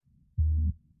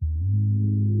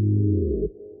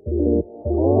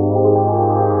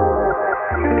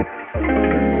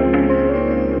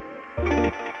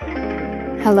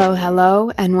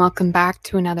Hello, and welcome back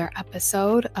to another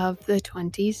episode of the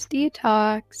 20s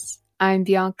Detox. I'm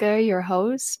Bianca, your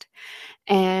host,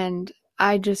 and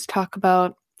I just talk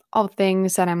about all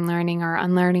things that I'm learning or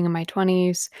unlearning in my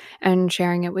 20s and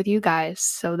sharing it with you guys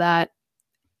so that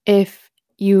if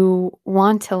you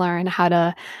want to learn how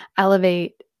to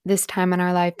elevate this time in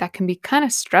our life that can be kind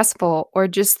of stressful or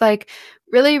just like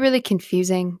really, really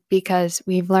confusing because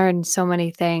we've learned so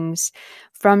many things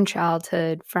from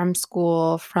childhood, from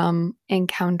school, from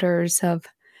encounters of,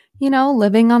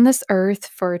 living on this earth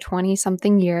for 20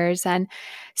 something years. And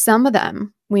some of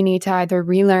them we need to either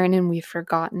relearn and we've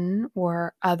forgotten,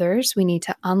 or others we need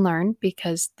to unlearn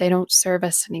because they don't serve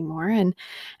us anymore.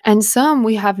 And some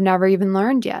we have never even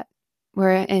learned yet.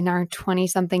 We're in our 20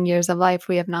 something years of life,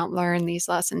 we have not learned these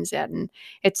lessons yet. And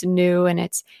it's new and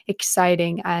it's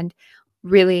exciting and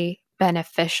really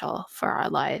beneficial for our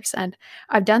lives. And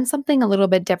I've done something a little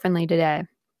bit differently today.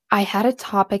 I had a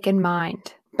topic in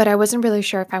mind, but I wasn't really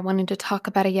sure if I wanted to talk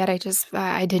about it yet.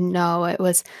 I didn't know. It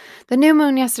was the new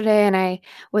moon yesterday and I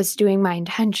was doing my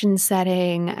intention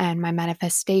setting and my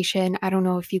manifestation. I don't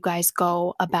know if you guys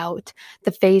go about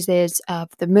the phases of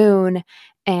the moon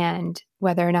and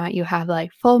whether or not you have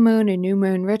like full moon and new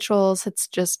moon rituals.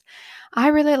 I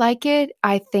really like it.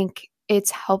 I think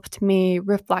it's helped me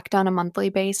reflect on a monthly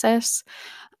basis,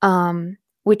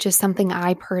 which is something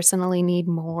I personally need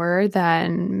more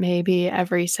than maybe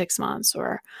every 6 months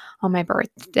or on my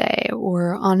birthday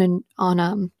or on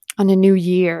a new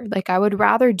year. Like I would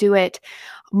rather do it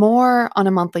more on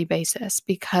a monthly basis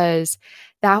because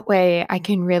that way I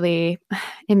can really,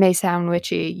 it may sound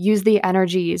witchy, use the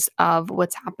energies of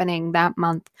what's happening that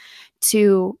month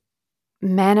to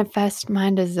manifest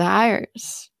my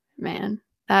desires. Man,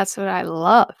 that's what I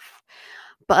love.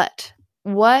 But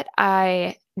what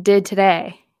I did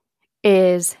today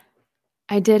is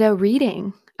I did a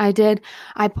reading.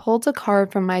 I pulled a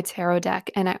card from my tarot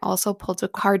deck and I also pulled a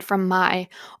card from my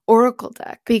oracle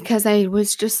deck because I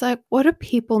was just like, what do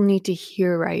people need to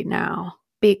hear right now?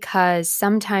 Because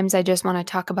sometimes I just want to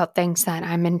talk about things that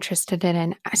I'm interested in.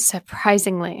 And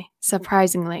surprisingly,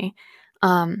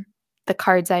 the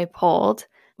cards I pulled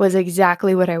was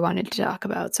exactly what I wanted to talk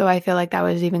about. So I feel like that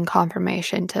was even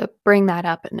confirmation to bring that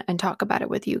up and talk about it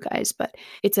with you guys. But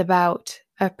it's about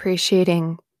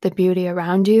appreciating the beauty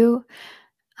around you,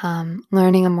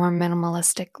 learning a more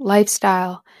minimalistic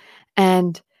lifestyle,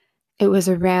 and it was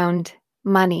around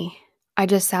money. I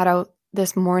just sat out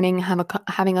this morning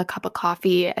having a cup of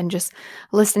coffee and just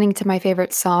listening to my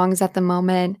favorite songs at the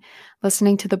moment,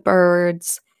 listening to the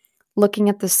birds, looking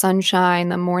at the sunshine,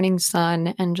 the morning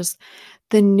sun, and just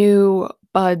the new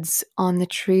buds on the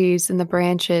trees and the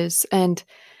branches. And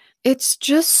it's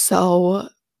just so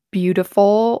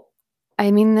beautiful.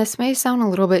 I mean, this may sound a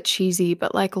little bit cheesy,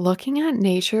 but like looking at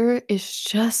nature is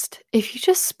just, if you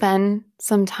just spend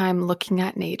some time looking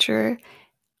at nature,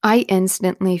 I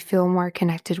instantly feel more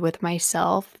connected with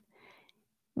myself,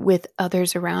 with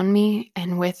others around me,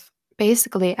 and with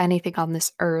basically anything on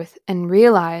this earth, and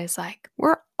realize like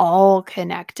we're all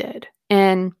connected.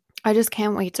 And I just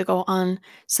can't wait to go on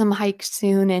some hikes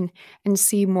soon and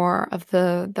see more of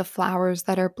the flowers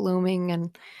that are blooming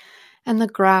and the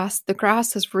grass. The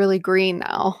grass is really green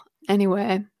now.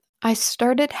 Anyway, I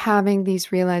started having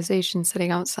these realizations sitting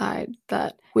outside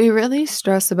that we really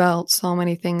stress about so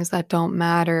many things that don't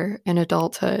matter in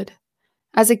adulthood.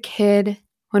 As a kid,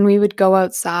 when we would go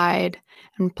outside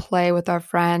and play with our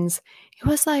friends, it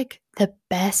was like the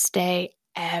best day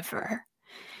ever.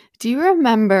 Do you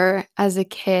remember as a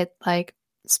kid, like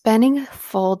spending a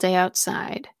full day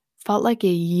outside felt like a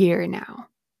year now?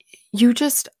 You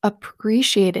just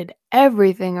appreciated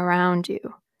everything around you,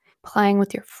 playing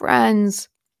with your friends,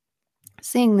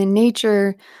 seeing the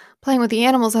nature, playing with the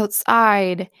animals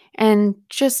outside, and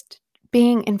just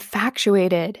being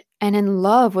infatuated and in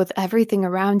love with everything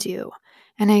around you.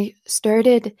 And I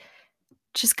started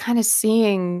just kind of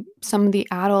seeing some of the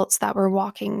adults that were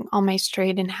walking on my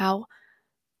street and how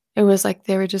it was like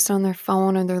they were just on their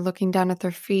phone or they're looking down at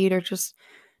their feet or just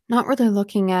not really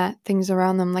looking at things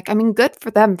around them. Like, I mean, good for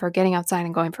them for getting outside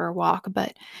and going for a walk,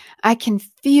 but I can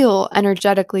feel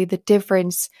energetically the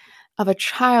difference of a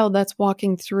child that's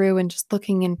walking through and just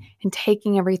looking and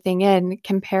taking everything in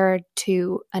compared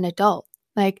to an adult.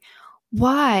 Like,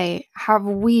 why have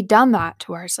we done that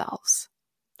to ourselves?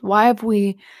 Why have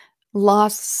we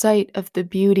lost sight of the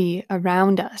beauty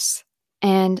around us?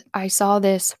 And I saw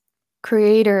this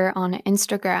creator on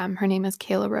Instagram. Her name is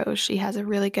Kayla Rose. She has a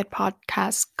really good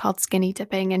podcast called Skinny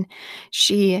Dipping, and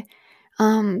she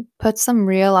put some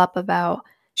reel up about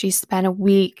she spent a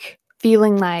week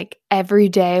feeling like every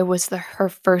day was her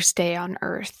first day on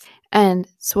earth. And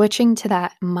switching to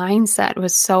that mindset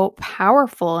was so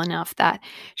powerful enough that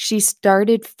she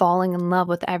started falling in love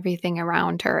with everything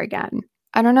around her again.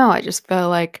 I don't know. I just feel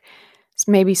like it's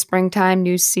maybe springtime,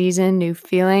 new season, new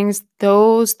feelings.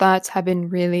 Those thoughts have been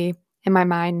really in my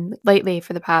mind lately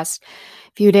for the past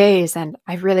few days. And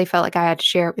I really felt like I had to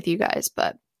share it with you guys.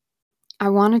 But I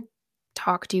want to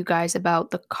talk to you guys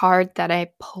about the card that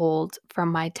I pulled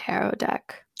from my tarot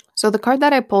deck. So the card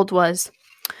that I pulled was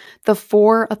the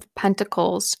Four of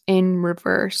Pentacles in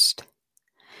reversed.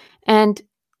 And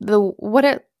the what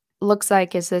it looks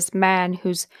like is this man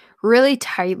who's really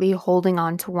tightly holding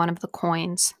on to one of the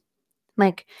coins.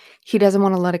 Like he doesn't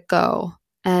want to let it go.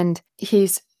 And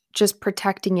he's just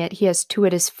protecting it. He has two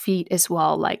at his feet as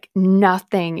well. Like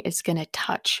nothing is going to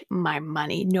touch my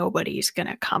money. Nobody's going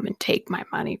to come and take my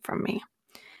money from me.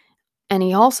 And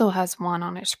he also has one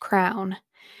on his crown.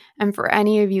 And for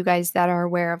any of you guys that are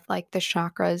aware of like the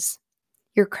chakras,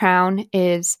 your crown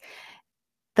is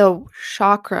the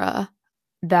chakra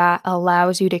that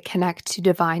allows you to connect to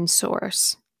divine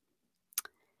source.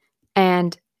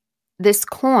 And this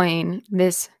coin,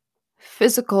 this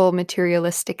physical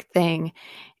materialistic thing,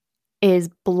 is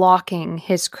blocking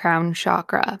his crown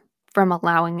chakra from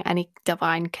allowing any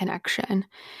divine connection.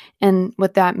 And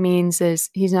what that means is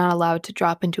he's not allowed to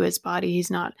drop into his body.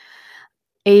 He's not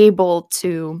able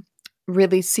to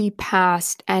really see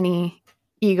past any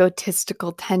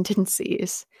egotistical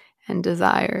tendencies and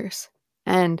desires.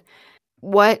 And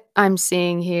what I'm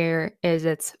seeing here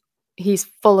is he's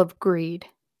full of greed.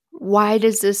 Why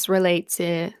does this relate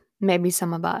to maybe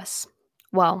some of us?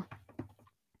 Well,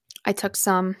 I took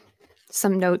some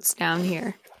notes down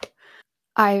here.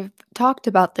 I've talked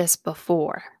about this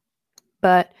before,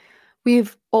 but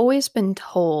we've always been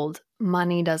told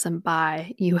money doesn't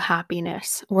buy you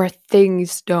happiness or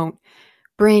things don't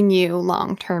bring you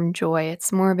long-term joy.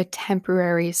 It's more of a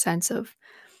temporary sense of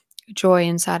joy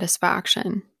and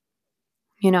satisfaction.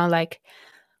 You know, like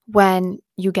when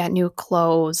you get new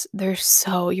clothes, you're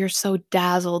so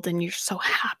dazzled and you're so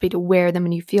happy to wear them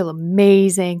and you feel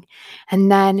amazing.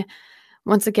 And then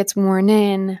once it gets worn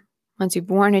in, once you've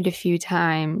worn it a few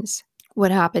times, what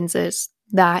happens is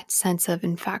that sense of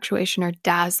infatuation or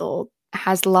dazzle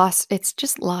it's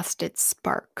just lost its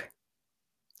spark.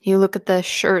 You look at the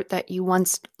shirt that you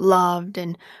once loved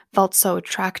and felt so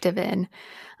attractive in,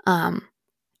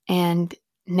 and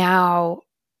now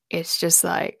it's just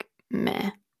like,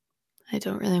 meh, I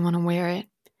don't really want to wear it.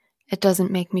 It doesn't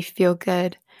make me feel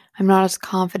good. I'm not as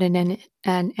confident in it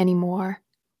anymore.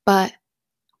 But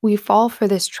we fall for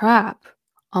this trap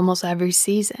almost every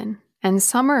season. And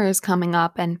summer is coming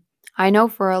up, and I know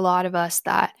for a lot of us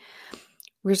that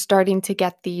we're starting to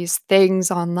get these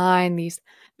things online, these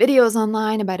videos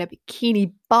online about a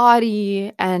bikini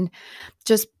body and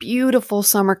just beautiful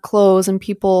summer clothes. And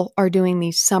people are doing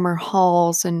these summer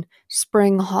hauls and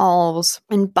spring hauls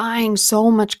and buying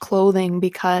so much clothing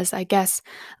because I guess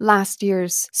last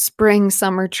year's spring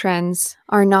summer trends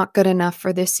are not good enough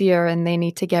for this year and they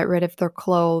need to get rid of their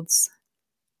clothes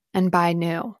and buy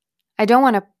new. I don't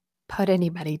want to put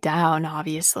anybody down,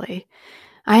 obviously.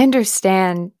 I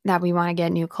understand that we want to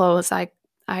get new clothes. I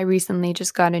recently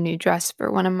just got a new dress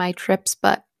for one of my trips,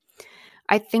 but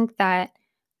I think that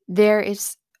there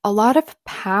is a lot of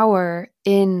power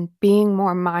in being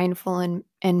more mindful and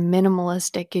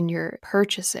minimalistic in your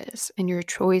purchases and your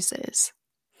choices.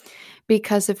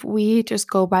 Because if we just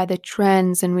go by the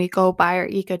trends and we go by our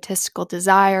egotistical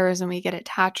desires and we get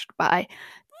attached by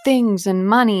things and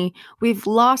money, we've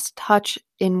lost touch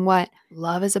in what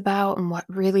love is about and what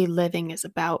really living is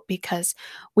about because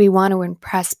we want to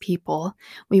impress people.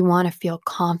 We want to feel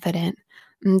confident.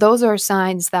 And those are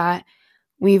signs that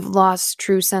we've lost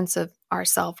true sense of our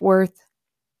self-worth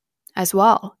as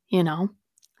well, you know?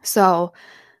 So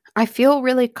I feel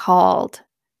really called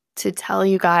to tell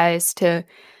you guys to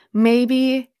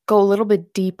maybe go a little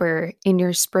bit deeper in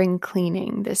your spring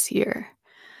cleaning this year.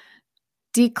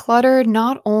 Declutter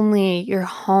not only your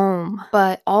home,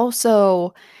 but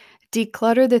also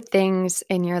declutter the things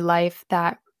in your life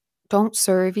that don't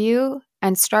serve you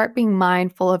and start being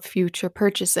mindful of future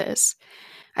purchases.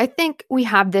 I think we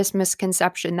have this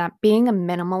misconception that being a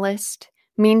minimalist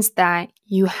means that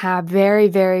you have very,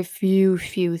 very few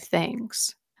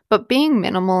things. But being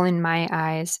minimal in my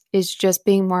eyes is just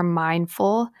being more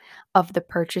mindful of the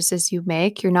purchases you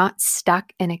make. You're not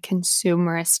stuck in a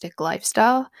consumeristic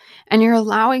lifestyle and you're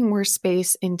allowing more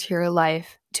space into your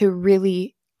life to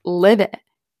really live it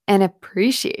and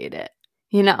appreciate it.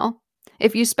 You know,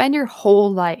 if you spend your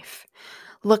whole life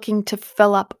looking to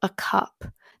fill up a cup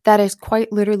that is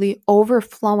quite literally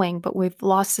overflowing, but we've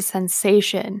lost the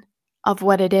sensation of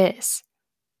what it is,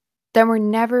 then we're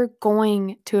never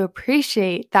going to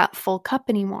appreciate that full cup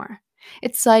anymore.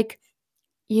 It's like,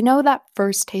 that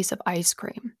first taste of ice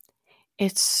cream.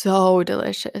 It's so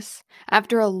delicious.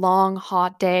 After a long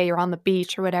hot day or on the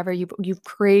beach or whatever, you've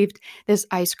craved this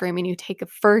ice cream and you take a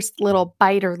first little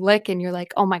bite or lick and you're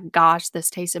like, "Oh my gosh, this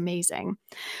tastes amazing."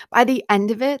 By the end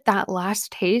of it, that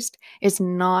last taste is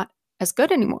not as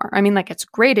good anymore. I mean, like, it's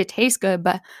great, it tastes good,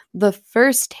 but the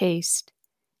first taste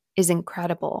is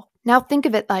incredible. Now think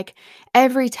of it like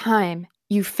every time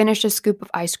you finish a scoop of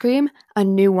ice cream, a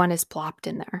new one is plopped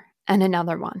in there, and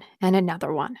another one, and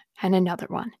another one, and another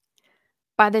one.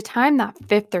 By the time that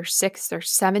fifth or sixth or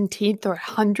 17th or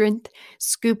 100th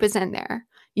scoop is in there,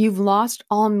 you've lost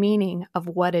all meaning of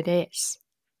what it is.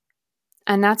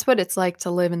 And that's what it's like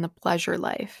to live in the pleasure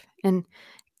life and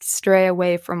stray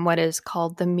away from what is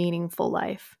called the meaningful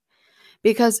life.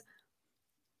 Because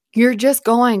you're just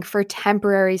going for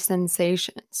temporary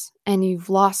sensations and you've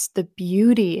lost the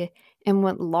beauty in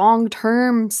what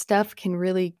long-term stuff can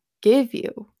really give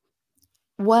you.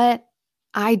 What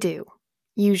I do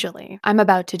usually, I'm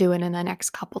about to do it in the next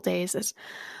couple days, is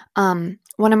one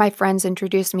of my friends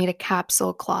introduced me to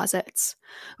capsule closets,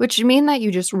 which mean that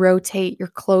you just rotate your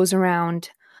clothes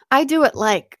around. I do it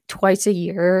like twice a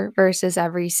year versus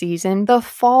every season. The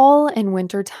fall and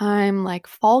winter time, like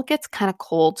fall gets kind of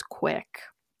cold quick.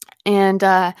 And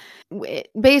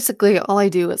basically, all I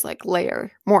do is like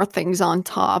layer more things on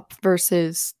top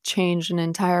versus change an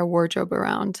entire wardrobe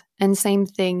around. And same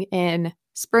thing in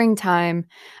springtime.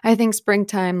 I think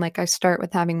springtime, like I start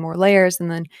with having more layers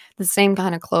and then the same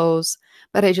kind of clothes,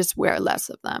 but I just wear less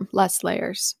of them, less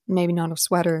layers. Maybe not a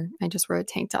sweater. I just wear a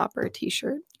tank top or a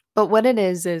t-shirt. But what it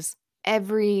is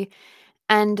every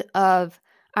end of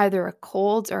either a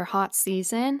cold or hot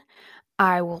season,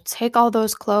 I will take all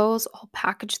those clothes, I'll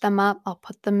package them up, I'll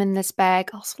put them in this bag,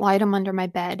 I'll slide them under my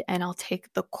bed, and I'll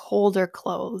take the colder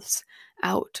clothes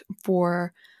out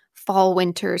for fall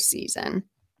winter season,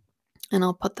 and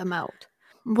I'll put them out.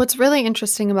 What's really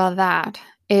interesting about that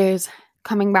is,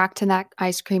 coming back to that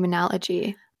ice cream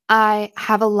analogy, I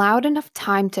have allowed enough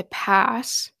time to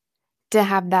pass to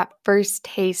have that first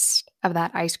taste of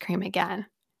that ice cream again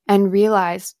and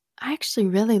realize I actually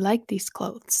really like these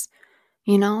clothes,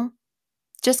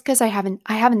 just because I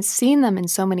haven't seen them in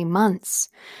so many months.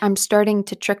 I'm starting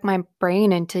to trick my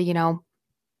brain into,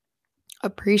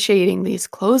 appreciating these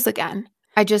clothes again.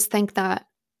 I just think that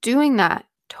doing that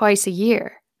twice a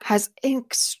year has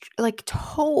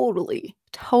totally,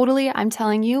 I'm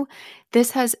telling you,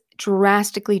 this has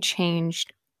drastically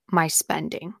changed my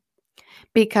spending,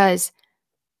 because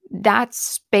that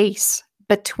space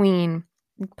between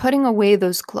putting away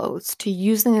those clothes to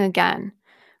using again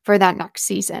for that next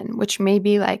season, which may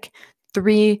be like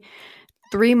three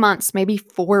months, maybe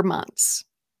 4 months,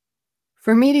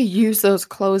 for me to use those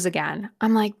clothes again,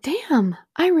 I'm like, damn,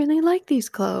 I really like these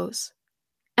clothes.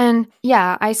 And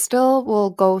yeah, I still will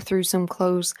go through some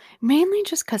clothes, mainly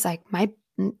just because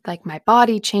my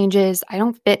body changes. I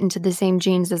don't fit into the same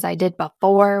jeans as I did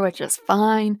before, which is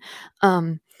fine.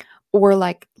 Or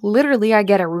like literally I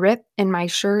get a rip in my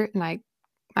shirt and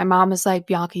my mom is like,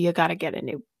 Bianca, you gotta get a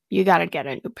new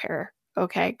pair.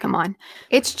 Okay, come on.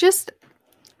 It's just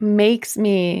makes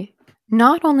me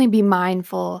not only be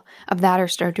mindful of that or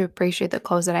start to appreciate the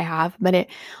clothes that I have, but it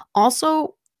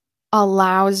also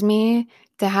allows me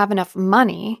to have enough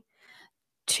money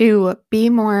to be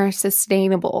more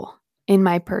sustainable in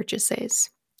my purchases.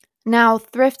 Now,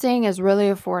 thrifting is really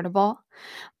affordable,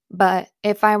 but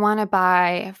if I want to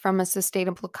buy from a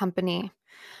sustainable company,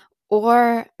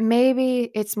 or maybe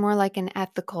it's more like an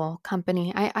ethical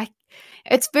company.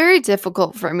 It's very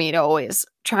difficult for me to always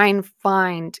try and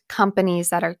find companies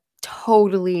that are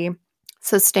totally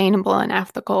sustainable and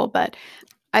ethical, but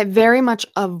I very much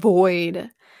avoid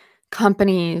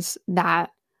companies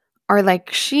that are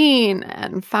like Shein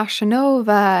and Fashion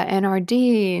Nova and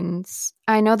Ardene's.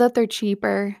 I know that they're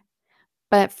cheaper,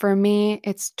 but for me,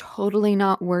 it's totally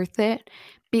not worth it.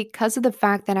 Because of the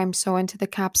fact that I'm so into the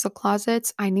capsule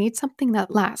closets, I need something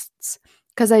that lasts,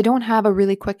 because I don't have a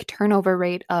really quick turnover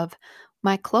rate of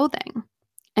my clothing.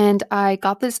 And I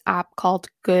got this app called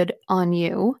Good On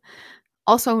You.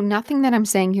 Also, nothing that I'm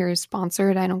saying here is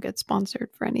sponsored. I don't get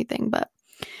sponsored for anything, but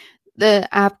the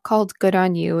app called Good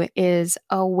On You is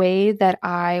a way that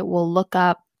I will look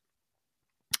up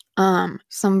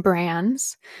some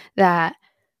brands that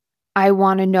I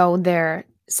want to know their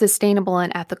sustainable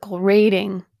and ethical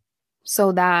rating,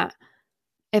 so that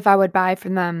if I would buy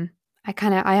from them, I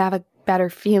have a better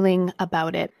feeling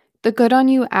about it. The Good On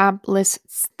You app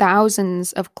lists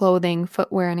thousands of clothing,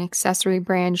 footwear, and accessory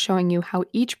brands showing you how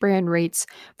each brand rates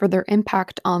for their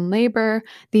impact on labor,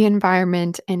 the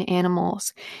environment, and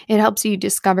animals. It helps you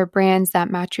discover brands that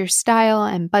match your style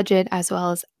and budget as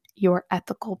well as your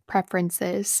ethical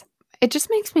preferences. It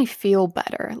just makes me feel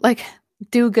better. Like,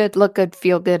 do good, look good,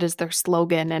 feel good is their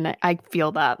slogan. And I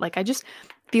feel that. Like, I just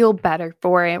feel better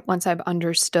for it once I've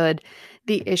understood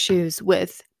the issues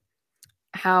with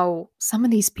how some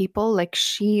of these people, like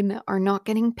Sheen, are not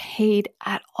getting paid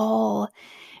at all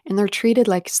and they're treated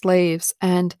like slaves.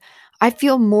 And I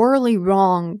feel morally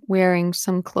wrong wearing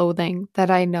some clothing that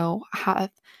I know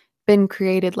have been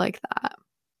created like that.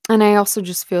 And I also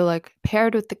just feel like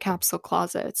paired with the capsule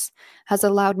closets has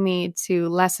allowed me to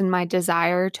lessen my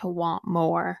desire to want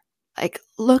more. Like,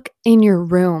 look in your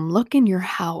room, look in your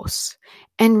house,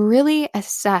 and really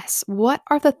assess what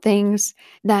are the things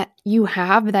that you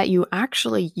have that you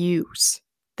actually use,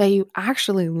 that you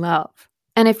actually love.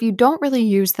 And if you don't really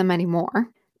use them anymore,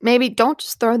 maybe don't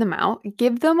just throw them out,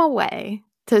 give them away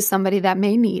to somebody that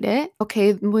may need it.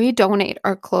 Okay, we donate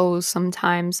our clothes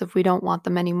sometimes if we don't want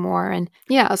them anymore. And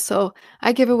yeah, so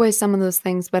I give away some of those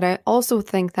things, but I also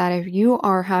think that if you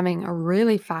are having a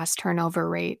really fast turnover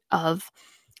rate of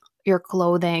your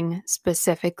clothing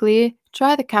specifically,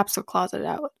 try the capsule closet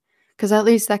out. Because at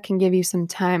least that can give you some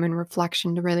time and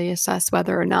reflection to really assess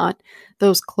whether or not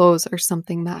those clothes are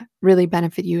something that really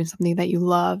benefit you and something that you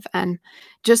love, and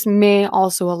just may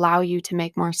also allow you to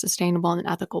make more sustainable and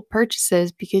ethical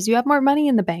purchases because you have more money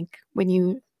in the bank when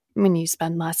you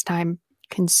spend less time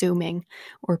consuming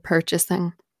or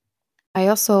purchasing. I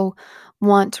also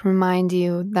want to remind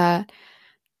you that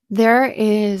there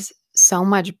is so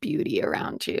much beauty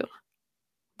around you.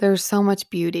 There's so much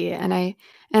beauty, and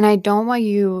I don't want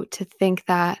you to think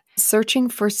that searching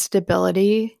for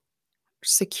stability,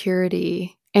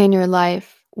 security in your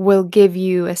life will give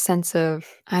you a sense of,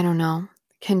 I don't know,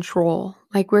 control.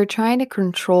 Like, we're trying to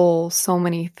control so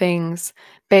many things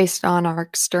based on our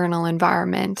external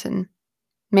environment and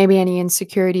maybe any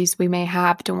insecurities we may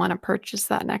have to want to purchase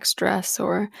that next dress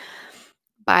or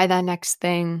buy that next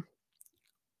thing.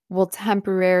 Will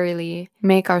temporarily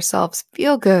make ourselves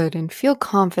feel good and feel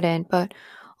confident, but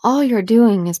all you're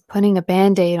doing is putting a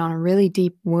band aid on a really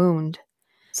deep wound.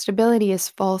 Stability is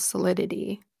false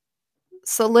solidity.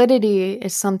 Solidity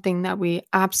is something that we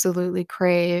absolutely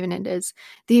crave, and it is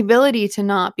the ability to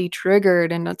not be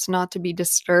triggered and it's not to be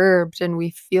disturbed, and we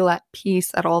feel at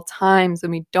peace at all times,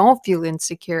 and we don't feel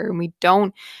insecure and we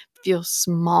don't feel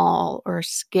small or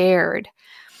scared.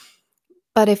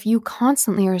 But if you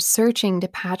constantly are searching to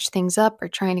patch things up or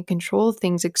trying to control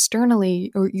things externally,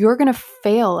 or you're going to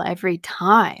fail every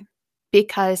time,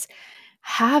 because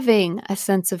having a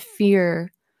sense of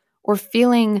fear or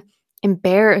feeling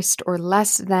embarrassed or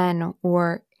less than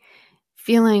or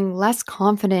feeling less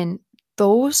confident,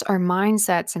 those are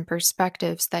mindsets and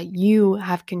perspectives that you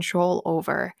have control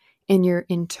over in your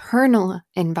internal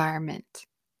environment,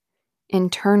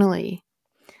 internally.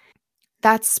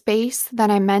 That space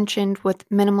that I mentioned with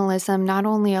minimalism not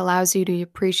only allows you to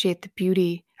appreciate the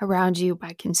beauty around you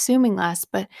by consuming less,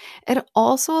 but it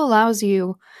also allows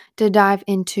you to dive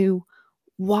into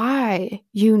why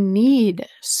you need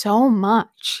so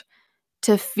much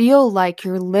to feel like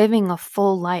you're living a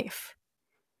full life.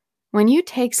 When you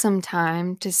take some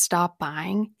time to stop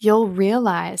buying, you'll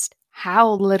realize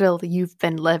how little you've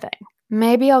been living.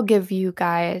 Maybe I'll give you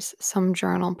guys some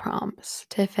journal prompts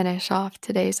to finish off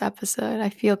today's episode. I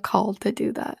feel called to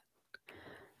do that.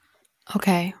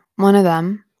 Okay, one of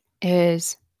them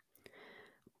is,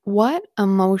 what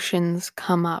emotions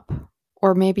come up,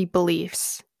 or maybe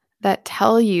beliefs, that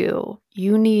tell you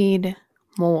you need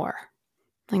more?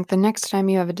 Like, the next time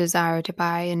you have a desire to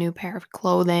buy a new pair of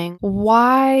clothing,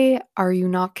 why are you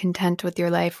not content with your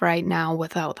life right now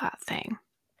without that thing?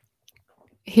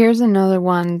 Here's another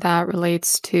one that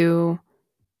relates to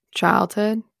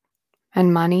childhood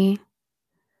and money.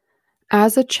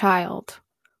 As a child,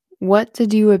 what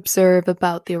did you observe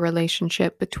about the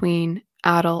relationship between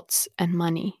adults and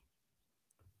money?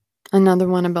 Another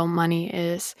one about money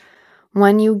is,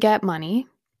 when you get money,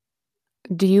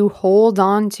 do you hold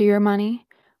on to your money?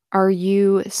 Are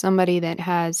you somebody that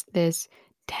has this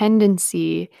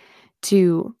tendency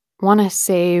to want to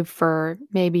save for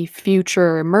maybe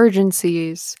future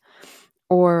emergencies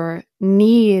or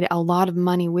need a lot of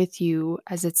money with you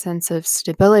as a sense of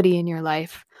stability in your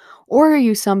life? Or are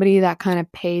you somebody that kind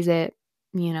of pays it,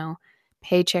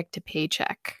 paycheck to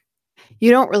paycheck?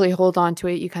 You don't really hold on to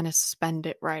it, you kind of spend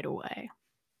it right away.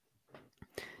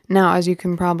 Now, as you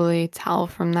can probably tell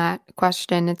from that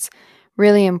question, it's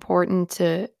really important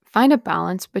to find a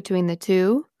balance between the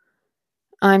two.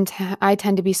 I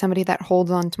tend to be somebody that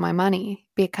holds on to my money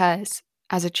because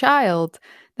as a child,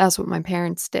 that's what my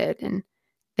parents did. And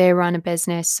they run a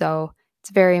business. So it's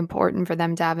very important for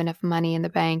them to have enough money in the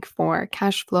bank for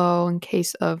cash flow in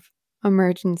case of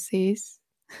emergencies.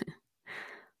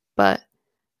 But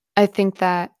I think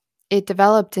that it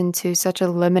developed into such a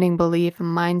limiting belief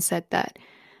and mindset that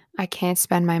I can't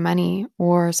spend my money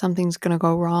or something's going to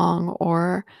go wrong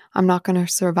or I'm not going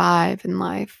to survive in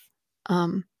life.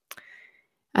 Um,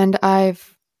 and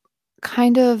I've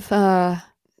kind of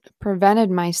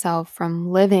prevented myself from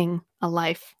living a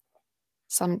life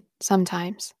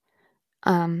sometimes.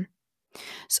 Um,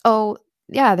 so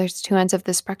yeah, there's two ends of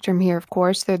the spectrum here. Of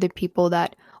course, there are the people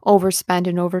that overspend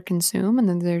and overconsume, and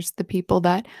then there's the people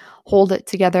that hold it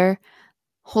together,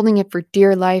 holding it for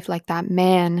dear life, like that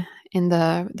man in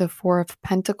the Four of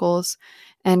Pentacles,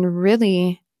 and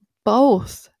really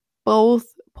both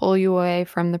pull you away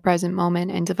from the present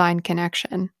moment and divine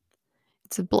connection.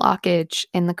 It's a blockage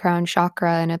in the crown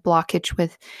chakra and a blockage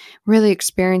with really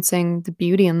experiencing the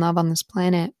beauty and love on this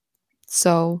planet.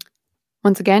 So,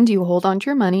 once again, do you hold on to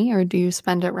your money or do you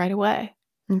spend it right away?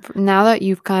 And now that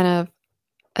you've kind of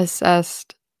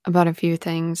assessed about a few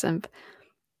things of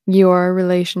your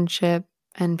relationship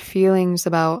and feelings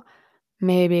about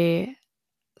maybe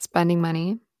spending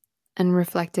money and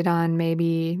reflected on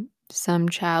maybe some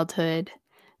childhood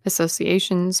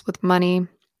associations with money,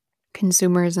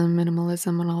 consumerism,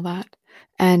 minimalism, and all that,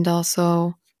 and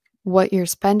also what your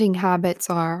spending habits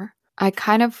are, I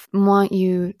kind of want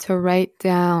you to write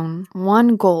down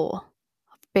one goal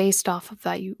based off of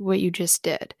that, what you just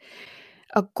did.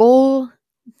 A goal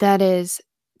that is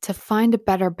to find a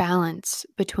better balance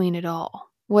between it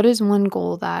all. What is one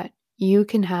goal that you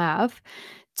can have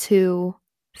to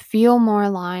feel more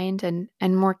aligned and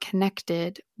more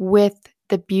connected with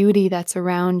the beauty that's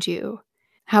around you?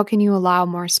 How can you allow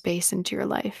more space into your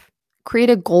life? Create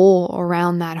a goal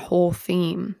around that whole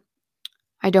theme.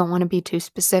 I don't want to be too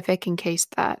specific in case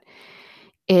that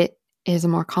it is a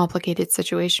more complicated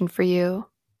situation for you.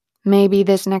 Maybe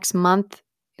this next month,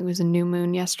 it was a new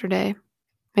moon yesterday.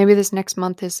 Maybe this next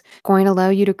month is going to allow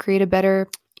you to create a better,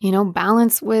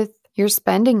 balance with your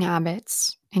spending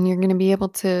habits. And you're going to be able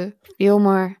to feel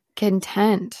more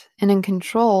content and in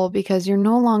control because you're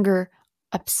no longer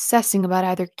obsessing about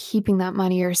either keeping that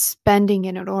money or spending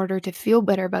it in order to feel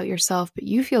better about yourself, but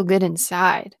you feel good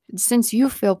inside. Since you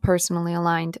feel personally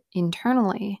aligned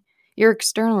internally, your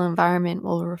external environment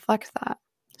will reflect that.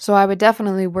 So I would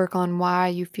definitely work on why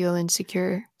you feel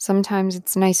insecure. Sometimes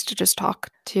it's nice to just talk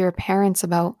to your parents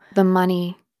about the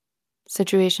money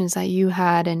situations that you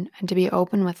had and to be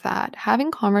open with that.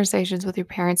 Having conversations with your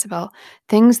parents about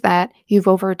things that you've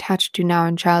over-attached to now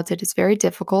in childhood is very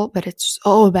difficult, but it's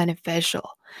so beneficial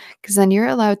because then you're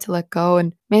allowed to let go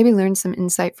and maybe learn some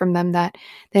insight from them that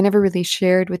they never really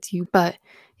shared with you. But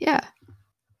yeah,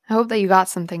 I hope that you got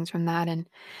some things from that, and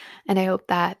I hope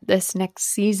that this next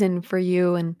season for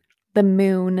you and the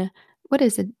moon, what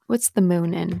is it? What's the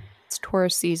moon in? It's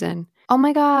Taurus season. Oh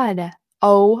my God.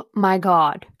 Oh my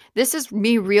God. This is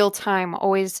me real time,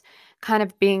 always kind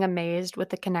of being amazed with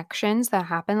the connections that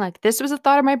happen. Like this was a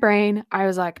thought in my brain. I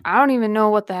was like, I don't even know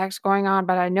what the heck's going on,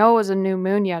 but I know it was a new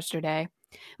moon yesterday.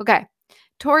 Okay.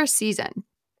 Taurus season.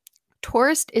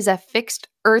 Taurus is a fixed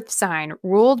earth sign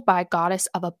ruled by goddess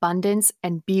of abundance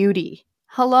and beauty.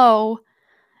 Hello.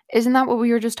 Isn't that what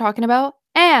we were just talking about?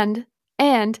 And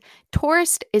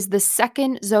Taurus is the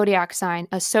second zodiac sign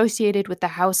associated with the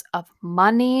house of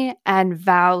money and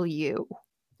value.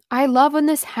 I love when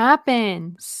this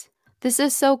happens. This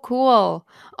is so cool.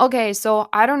 Okay, so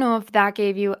I don't know if that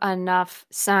gave you enough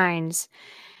signs,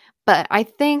 but I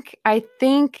think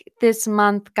this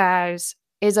month, guys,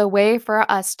 is a way for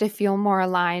us to feel more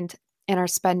aligned in our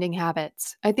spending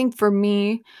habits. I think for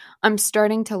me, I'm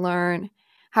starting to learn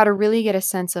how to really get a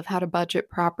sense of how to budget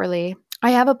properly.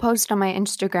 I have a post on my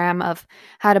Instagram of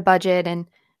how to budget and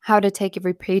how to take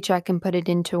every paycheck and put it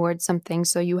in towards something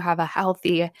so you have a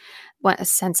healthy a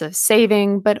sense of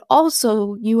saving, but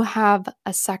also you have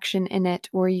a section in it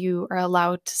where you are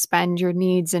allowed to spend your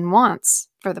needs and wants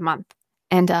for the month.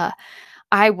 And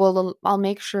I'll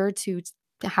make sure to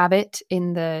have it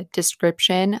in the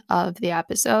description of the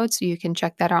episode so you can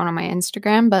check that out on my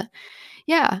Instagram. But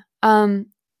yeah,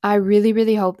 I really,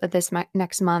 really hope that this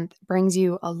next month brings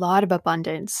you a lot of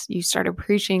abundance. You start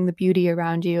appreciating the beauty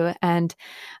around you. And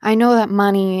I know that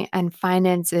money and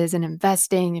finances and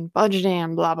investing and budgeting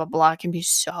and blah, blah, blah can be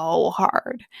so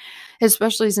hard,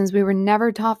 especially since we were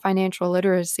never taught financial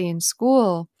literacy in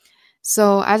school.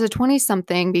 So as a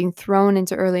 20-something being thrown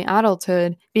into early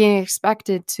adulthood, being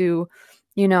expected to,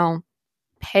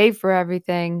 pay for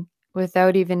everything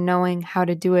without even knowing how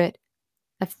to do it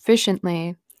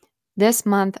efficiently. This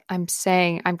month, I'm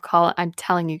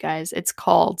telling you guys, it's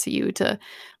called to you to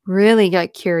really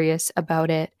get curious about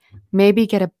it. Maybe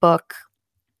get a book,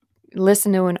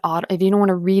 listen to if you don't want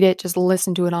to read it, just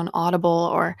listen to it on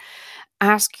Audible, or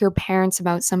ask your parents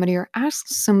about somebody, or ask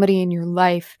somebody in your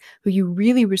life who you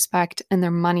really respect and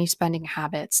their money spending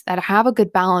habits that have a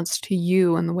good balance to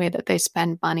you and the way that they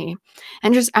spend money.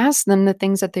 And just ask them the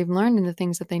things that they've learned and the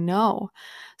things that they know,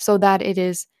 so that it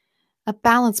is a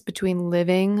balance between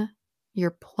living,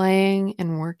 you're playing,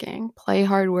 and working. Play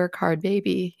hard, work hard,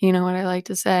 baby. You know what I like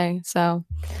to say. So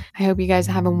I hope you guys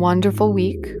have a wonderful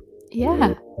week.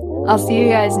 Yeah. I'll see you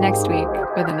guys next week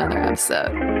with another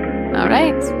episode. All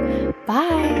right.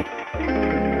 Bye.